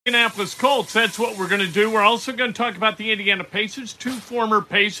Indianapolis Colts, that's what we're going to do. We're also going to talk about the Indiana Pacers, two former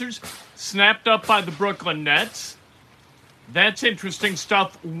Pacers snapped up by the Brooklyn Nets. That's interesting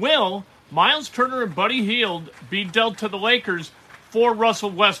stuff. Will Myles Turner and Buddy Hield be dealt to the Lakers for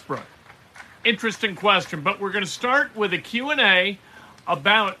Russell Westbrook? Interesting question, but we're going to start with a Q&A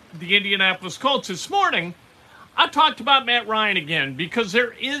about the Indianapolis Colts. This morning, I talked about Matt Ryan again because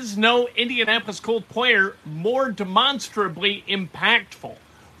there is no Indianapolis Colt player more demonstrably impactful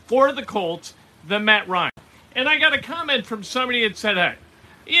for the Colts than Matt Ryan. And I got a comment from somebody that said,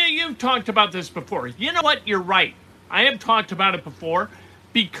 hey, you've talked about this before. You know what? You're right. I have talked about it before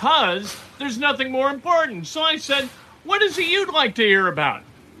because there's nothing more important. So I said, what is it you'd like to hear about?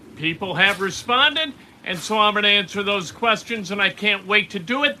 People have responded, and so I'm going to answer those questions, and I can't wait to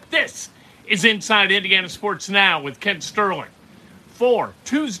do it. This is Inside Indiana Sports Now with Kent Sterling for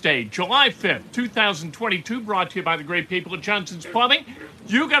Tuesday, July 5th, 2022, brought to you by the great people at Johnson's Plumbing.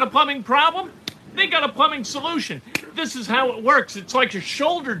 You got a plumbing problem? They got a plumbing solution. This is how it works. It's like a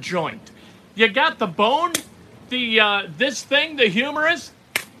shoulder joint. You got the bone, this thing, the humerus,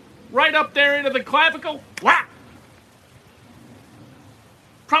 right up there into the clavicle. Whack!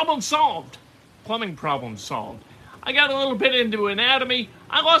 Problem solved. Plumbing problem solved. I got a little bit into anatomy.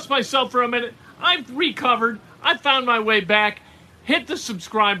 I lost myself for a minute. I've recovered. I found my way back. Hit the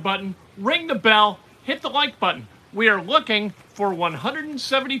subscribe button. Ring the bell. Hit the like button. We are looking for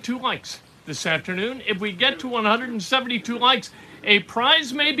 172 likes this afternoon. If we get to 172 likes, a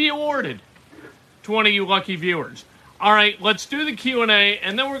prize may be awarded to one of you lucky viewers. All right, let's do the Q&A,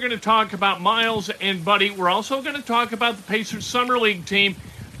 and then we're going to talk about Myles and Buddy. We're also going to talk about the Pacers Summer League team.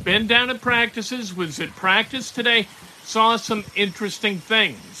 Been down at practices, was at practice today, saw some interesting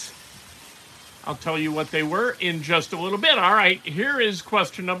things. I'll tell you what they were in just a little bit. All right, here is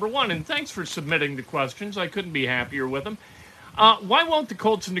question number one, and thanks for submitting the questions. I couldn't be happier with them. Why won't the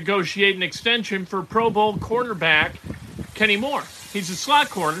Colts negotiate an extension for Pro Bowl cornerback Kenny Moore? He's a slot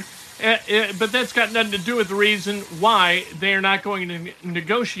corner, but that's got nothing to do with the reason why they are not going to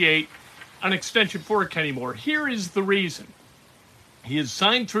negotiate an extension for Kenny Moore. Here is the reason. He is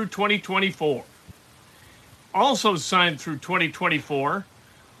signed through 2024. Also signed through 2024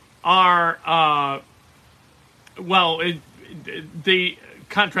 are, the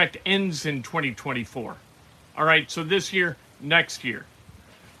contract ends in 2024. All right, so this year, next year.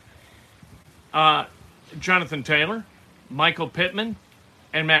 Jonathan Taylor, Michael Pittman,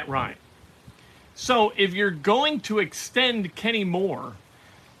 and Matt Ryan. So if you're going to extend Kenny Moore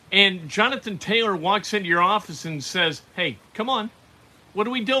and Jonathan Taylor walks into your office and says, hey, come on, what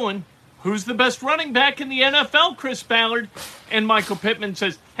are we doing? Who's the best running back in the NFL, Chris Ballard? And Michael Pittman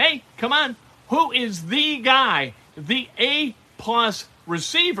says, hey, come on, who is the guy, the A-plus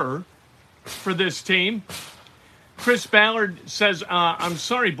receiver for this team? Chris Ballard says, I'm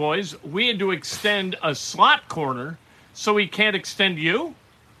sorry, boys, we had to extend a slot corner, so we can't extend you?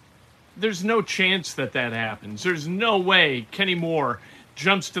 There's no chance that happens. There's no way Kenny Moore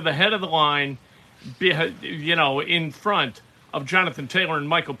jumps to the head of the line, in front of Jonathan Taylor and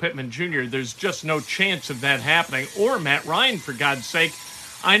Michael Pittman Jr. There's just no chance of that happening. Or Matt Ryan, for God's sake.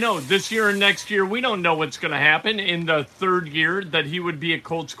 I know this year and next year, we don't know what's going to happen in the third year that he would be a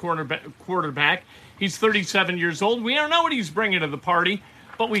Colts quarterback. He's 37 years old. We don't know what he's bringing to the party,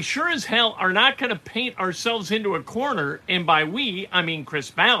 but we sure as hell are not going to paint ourselves into a corner, and by we, I mean Chris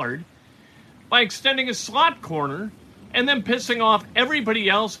Ballard, by extending a slot corner and then pissing off everybody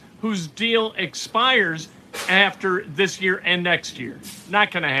else whose deal expires after this year and next year. Not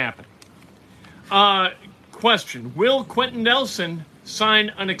going to happen. Question. Will Quentin Nelson sign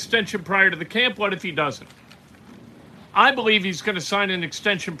an extension prior to the camp? What if he doesn't? I believe he's going to sign an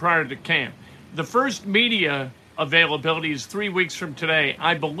extension prior to camp. The first media availability is 3 weeks from today.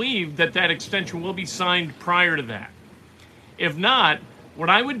 I believe that extension will be signed prior to that. If not, what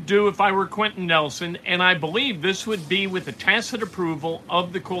I would do if I were Quentin Nelson, and I believe this would be with the tacit approval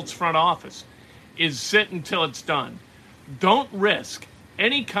of the Colts front office, is sit until it's done. Don't risk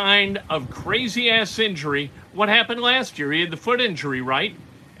any kind of crazy-ass injury. What happened last year? He had the foot injury, right?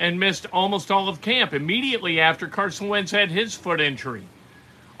 And missed almost all of camp immediately after Carson Wentz had his foot injury.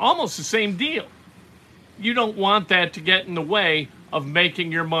 Almost the same deal. You don't want that to get in the way of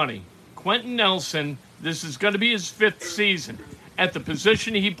making your money. Quentin Nelson, this is going to be his 5th season. At the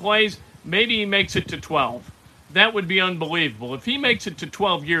position he plays, maybe he makes it to 12. That would be unbelievable. If he makes it to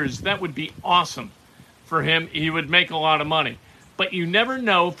 12 years, that would be awesome for him. He would make a lot of money. But you never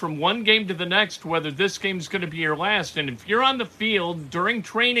know from one game to the next whether this game is going to be your last. And if you're on the field during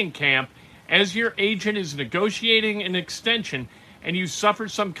training camp as your agent is negotiating an extension and you suffer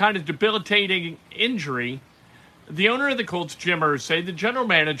some kind of debilitating injury, The owner of the Colts, Jim Irsay, the general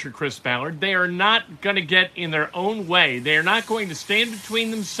manager, Chris Ballard, they are not going to get in their own way. They are not going to stand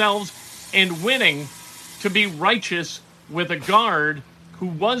between themselves and winning to be righteous with a guard who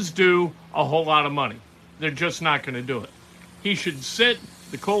was due a whole lot of money. They're just not going to do it. He should sit.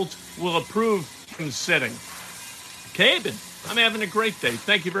 The Colts will approve him sitting. Caben, I'm having a great day.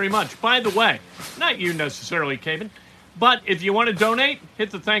 Thank you very much. By the way, not you necessarily, Caben, but if you want to donate,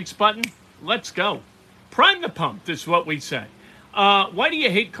 hit the thanks button. Let's go. Prime the pump, this is what we say. Why do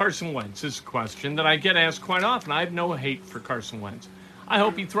you hate Carson Wentz? This is a question that I get asked quite often. I have no hate for Carson Wentz. I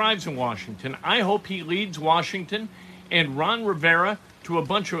hope he thrives in Washington. I hope he leads Washington and Ron Rivera to a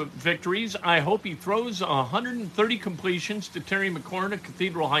bunch of victories. I hope he throws 130 completions to Terry McLaurin at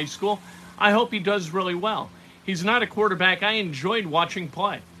Cathedral High School. I hope he does really well. He's not a quarterback I enjoyed watching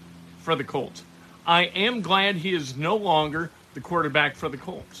play for the Colts. I am glad he is no longer the quarterback for the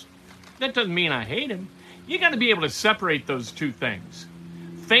Colts. That doesn't mean I hate him. You got to be able to separate those two things.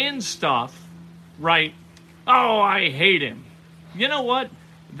 Fan stuff, right? Oh, I hate him. You know what?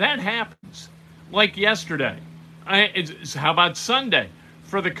 That happens. Like yesterday. How about Sunday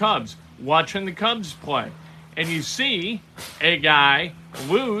for the Cubs? Watching the Cubs play. And you see a guy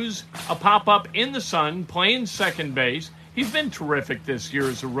lose a pop-up in the sun, playing second base. He's been terrific this year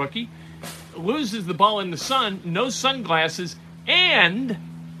as a rookie. Loses the ball in the sun, no sunglasses, and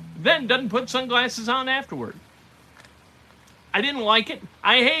then doesn't put sunglasses on afterward. I didn't like it.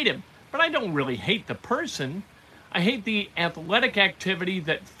 I hate him. But I don't really hate the person. I hate the athletic activity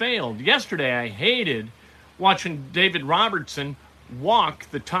that failed. Yesterday, I hated watching David Robertson walk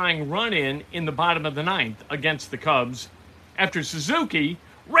the tying run in the bottom of the ninth against the Cubs after Suzuki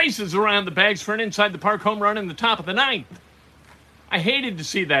races around the bags for an inside the park home run in the top of the ninth. I hated to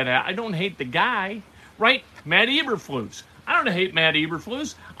see that. I don't hate the guy, right? Matt Eberflus. I don't hate Matt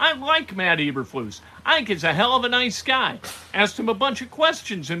Eberflus. I like Matt Eberflus. I think he's a hell of a nice guy. Asked him a bunch of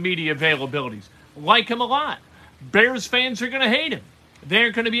questions in media availabilities. Like him a lot. Bears fans are going to hate him.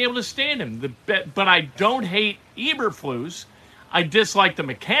 They're going to be able to stand him. But I don't hate Eberflus. I dislike the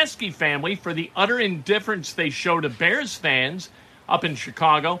McCaskey family for the utter indifference they show to Bears fans up in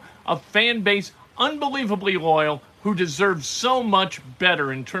Chicago, a fan base unbelievably loyal who deserves so much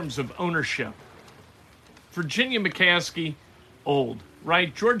better in terms of ownership. Virginia McCaskey, old,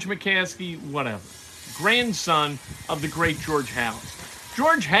 right? George McCaskey, whatever. Grandson of the great George Halas.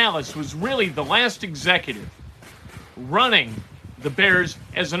 George Halas was really the last executive running the Bears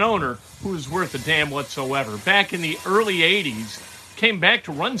as an owner who was worth a damn whatsoever. Back in the early 80s, came back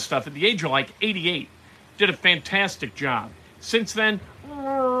to run stuff at the age of like 88. Did a fantastic job. Since then,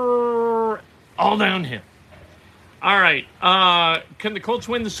 all downhill. All right, can the Colts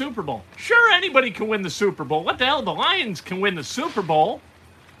win the Super Bowl? Sure, anybody can win the Super Bowl. What the hell? The Lions can win the Super Bowl.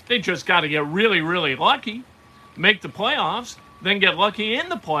 They just got to get really, really lucky, make the playoffs, then get lucky in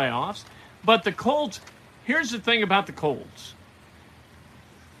the playoffs. But the Colts, here's the thing about the Colts.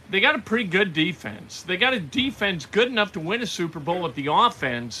 They got a pretty good defense. They got a defense good enough to win a Super Bowl if the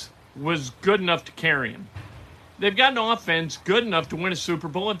offense was good enough to carry them. They've got an offense good enough to win a Super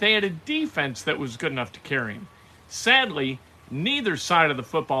Bowl if they had a defense that was good enough to carry them. Sadly, neither side of the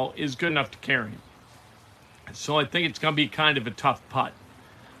football is good enough to carry him. So I think it's going to be kind of a tough putt.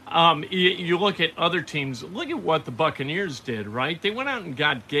 You look at other teams. Look at what the Buccaneers did, right? They went out and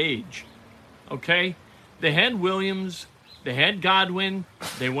got Gage, okay? They had Williams. They had Godwin.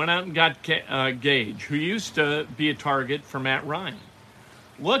 They went out and got Gage, who used to be a target for Matt Ryan.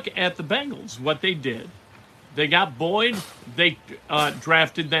 Look at the Bengals, what they did. They got Boyd. They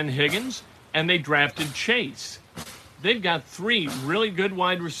drafted then Higgins, and they drafted Chase. They've got three really good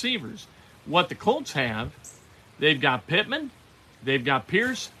wide receivers. What the Colts have, they've got Pittman, they've got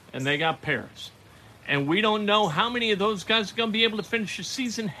Pierce, and they got Paris. And we don't know how many of those guys are going to be able to finish the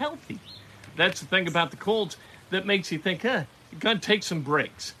season healthy. That's the thing about the Colts that makes you think, you're going to take some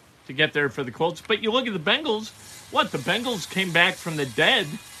breaks to get there for the Colts. But you look at the Bengals, the Bengals came back from the dead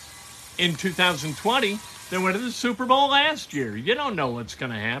in 2020. They went to the Super Bowl last year. You don't know what's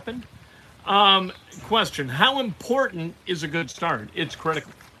going to happen. Question, how important is a good start? It's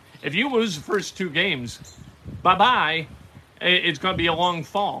critical. If you lose the first two games, bye-bye. It's going to be a long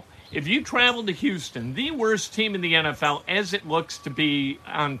fall. If you travel to Houston, the worst team in the NFL as it looks to be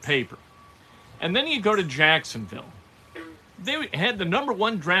on paper, and then you go to Jacksonville, they had the number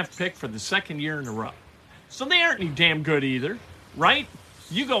one draft pick for the second year in a row. So they aren't any damn good either, right?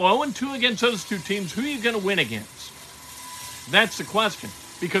 You go 0-2 against those two teams, who are you going to win against? That's the question.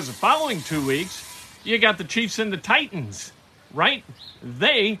 Because the following 2 weeks, you got the Chiefs and the Titans, right?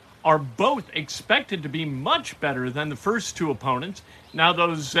 They are both expected to be much better than the first two opponents. Now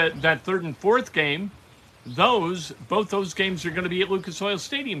that third and fourth game both those games are going to be at Lucas Oil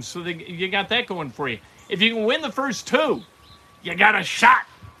Stadium, so you got that going for you. If you can win the first two, you got a shot,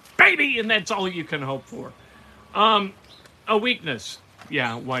 baby, and that's all you can hope for. A weakness,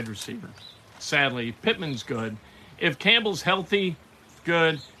 yeah, wide receiver. Sadly, Pittman's good. If Campbell's healthy,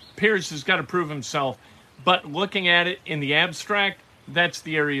 good. Pierce has got to prove himself. But looking at it in the abstract, that's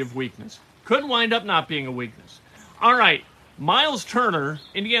the area of weakness. Could wind up not being a weakness. All right, Myles Turner,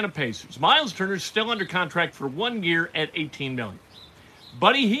 Indiana Pacers. Myles Turner's still under contract for 1 year at $18 million.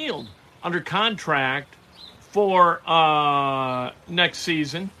 Buddy Hield under contract for next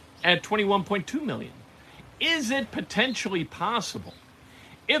season at $21.2 million. Is it potentially possible,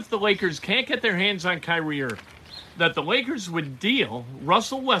 if the Lakers can't get their hands on Kyrie Irving, that the Lakers would deal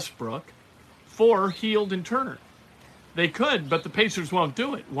Russell Westbrook for Hield and Turner? They could, but the Pacers won't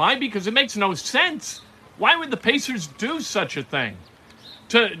do it. Why? Because it makes no sense. Why would the Pacers do such a thing?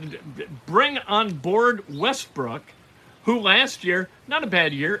 To bring on board Westbrook, who last year, not a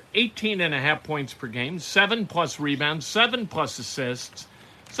bad year, 18.5 points per game, 7+ rebounds, 7+ assists.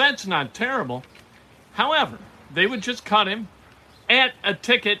 So that's not terrible. However, they would just cut him at a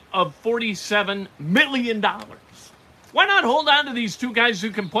ticket of $47 million. Why not hold on to these two guys who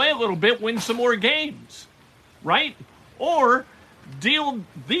can play a little bit, win some more games, right? Or deal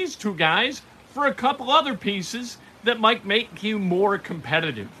these two guys for a couple other pieces that might make you more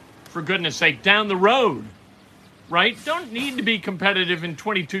competitive. For goodness sake, down the road, right? Don't need to be competitive in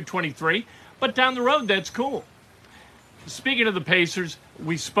 22-23, but down the road, that's cool. Speaking of the Pacers,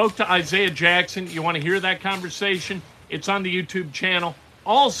 we spoke to Isaiah Jackson. You want to hear that conversation? It's on the YouTube channel.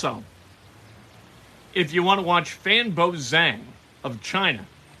 Also, if you want to watch Fan Bo Zhang of China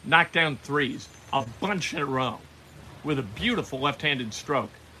knock down threes, a bunch in a row, with a beautiful left-handed stroke,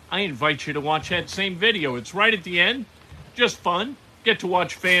 I invite you to watch that same video. It's right at the end. Just fun. Get to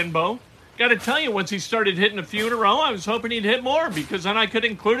watch Fan Bo. Got to tell you, once he started hitting a few in a row, I was hoping he'd hit more, because then I could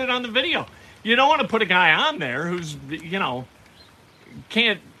include it on the video. You don't want to put a guy on there who's,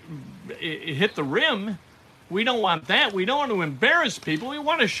 can't hit the rim. We don't want that. We don't want to embarrass people. We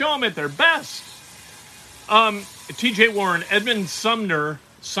want to show them at their best. T.J. Warren, Edmund Sumner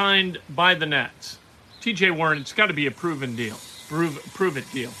signed by the Nets. T.J. Warren, it's got to be a proven deal. Prove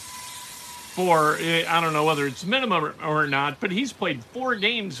it deal. For, I don't know whether it's minimum or not, but he's played 4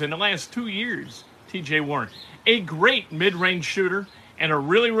 games in the last 2 years, T.J. Warren. A great mid-range shooter and a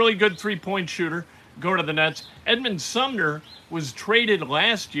really, really good three-point shooter go to the Nets. Edmund Sumner was traded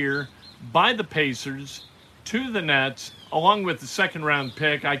last year by the Pacers to the Nets, along with the second-round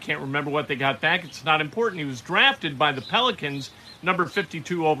pick. I can't remember what they got back. It's not important. He was drafted by the Pelicans, number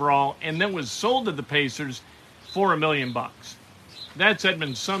 52 overall, and then was sold to the Pacers for $1 million. That's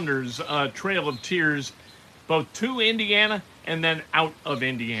Edmund Sumner's trail of tears, both to Indiana and then out of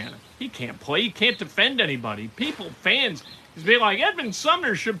Indiana. He can't play. He can't defend anybody. Fans, is be like, Edmund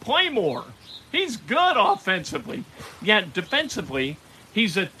Sumner should play more. He's good offensively. Yet defensively,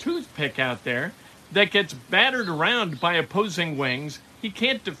 he's a toothpick out there that gets battered around by opposing wings. He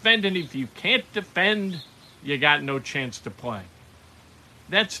can't defend, and if you can't defend, you got no chance to play.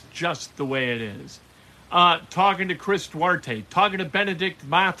 That's just the way it is. Talking to Chris Duarte, talking to Benedict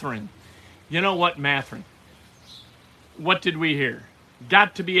Mathurin. You know what, Mathurin? What did we hear?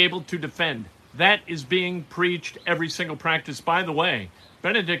 Got to be able to defend. That is being preached every single practice. By the way,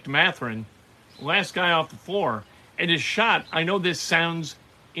 Benedict Mathurin, last guy off the floor, and his shot, I know this sounds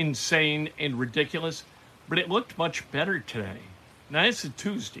insane and ridiculous, but it looked much better today. Now, it's a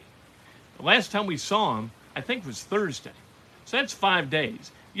Tuesday. The last time we saw him, I think, was Thursday. So that's 5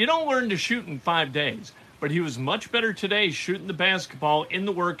 days. You don't learn to shoot in 5 days, but he was much better today shooting the basketball in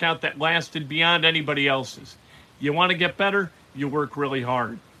the workout that lasted beyond anybody else's. You want to get better? You work really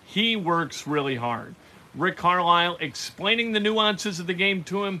hard. He works really hard. Rick Carlisle explaining the nuances of the game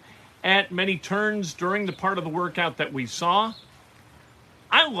to him at many turns during the part of the workout that we saw.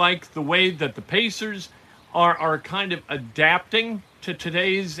 I like the way that the Pacers are kind of adapting to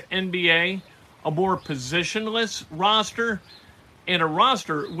today's NBA, a more positionless roster, and a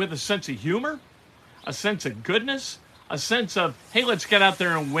roster with a sense of humor, a sense of goodness, a sense of, hey, let's get out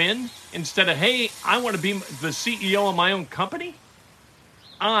there and win, instead of, hey, I want to be the CEO of my own company.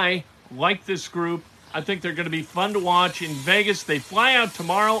 I like this group. I think they're going to be fun to watch in Vegas. They fly out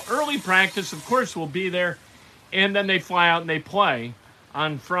tomorrow. Early practice, of course, will be there. And then they fly out and they play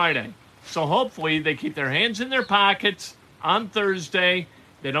on Friday. So hopefully they keep their hands in their pockets on Thursday.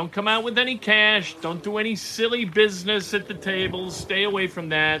 They don't come out with any cash. Don't do any silly business at the tables. Stay away from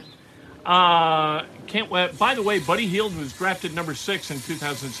that. Can't wait. By the way, Buddy Hield was drafted number 6 in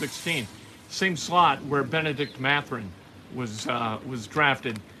 2016. Same slot where Benedict Mathurin was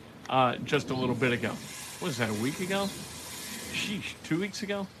drafted just a little bit ago. what was that, a week ago? Sheesh, 2 weeks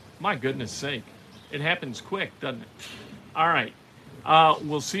ago? My goodness sake. It happens quick, doesn't it? All right.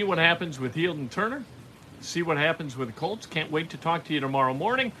 We'll see what happens with Hield and Turner. See what happens with the Colts. Can't wait to talk to you tomorrow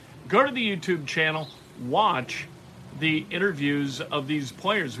morning. Go to the YouTube channel. Watch the interviews of these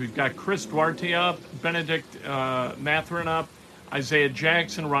players. We've got Chris Duarte up, Benedict Mathurin up, Isaiah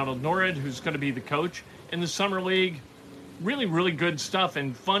Jackson, Ronald Norrid, who's going to be the coach in the Summer League. Really, really good stuff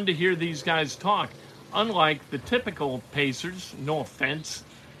and fun to hear these guys talk. Unlike the typical Pacers, no offense,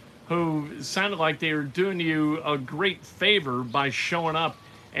 who sounded like they were doing you a great favor by showing up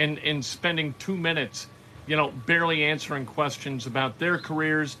and spending 2 minutes, barely answering questions about their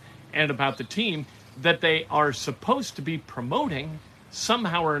careers and about the team that they are supposed to be promoting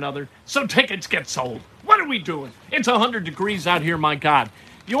somehow or another. So tickets get sold. What are we doing? It's 100 degrees out here, my God.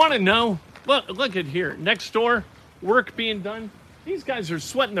 You want to know? Look at here. Next door, work being done. These guys are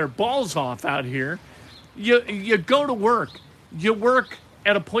sweating their balls off out here. You go to work. You work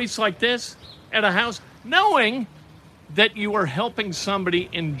at a place like this, at a house, knowing that you are helping somebody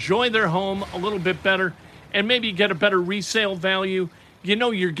enjoy their home a little bit better and maybe get a better resale value.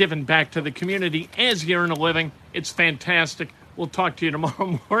 You're giving back to the community as you earn a living. It's fantastic. We'll talk to you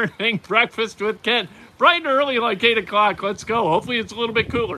tomorrow morning. Breakfast with Ken. Bright and early, like 8 o'clock. Let's go. Hopefully it's a little bit cooler.